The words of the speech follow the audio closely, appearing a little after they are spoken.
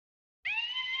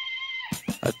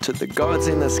To the gods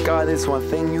in the sky, there's one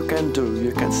thing you can do.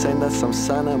 You can send us some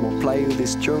sun and we'll play you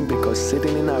this tune. Because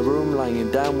sitting in our room, lying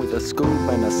down with a scoop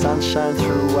and the sun shines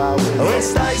through our window. Oh,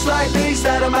 it's days like these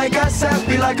that'll make us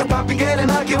happy, like a puppy getting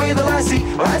lucky with a lassie.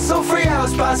 Right, so 3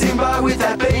 hours passing by with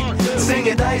that beat,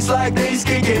 singing days like these,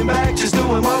 kicking back, just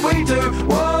doing what we do.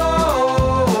 Whoa,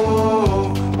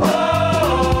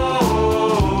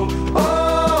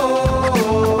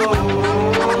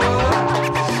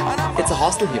 It's a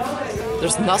hostel here.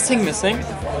 There's nothing missing,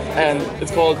 and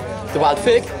it's called the Wild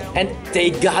Fig, and they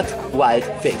got wild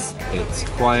figs. It's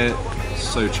quiet,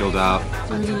 so chilled out.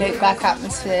 Really laid back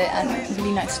atmosphere and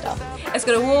really nice stuff. It's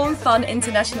got a warm, fun,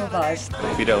 international vibe.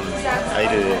 Respira un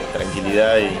aire de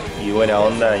tranquilidad y buena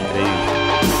onda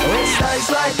increíble. It's days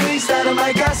like these that'll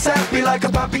make us happy, like a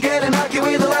puppy getting lucky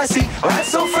with a lassie. Right,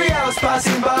 so 3 hours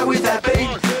passing by with that beat,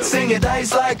 singing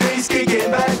days like these, kicking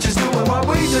back, just doing what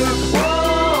we do. Whoa.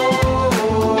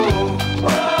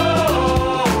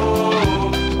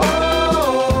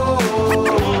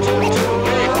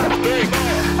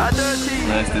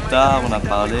 On est resté tard, on a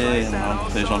parlé, on a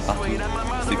rencontré des gens de partout.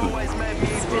 C'était cool.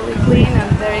 It's really clean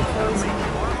and very cozy.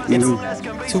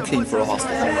 It's too clean for a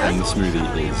hostel. And the smoothie is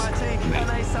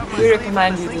amazing. We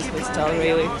recommend you this hostel,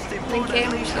 really. Thank you.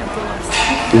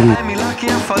 Me lucky,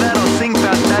 I'm for that, I'll think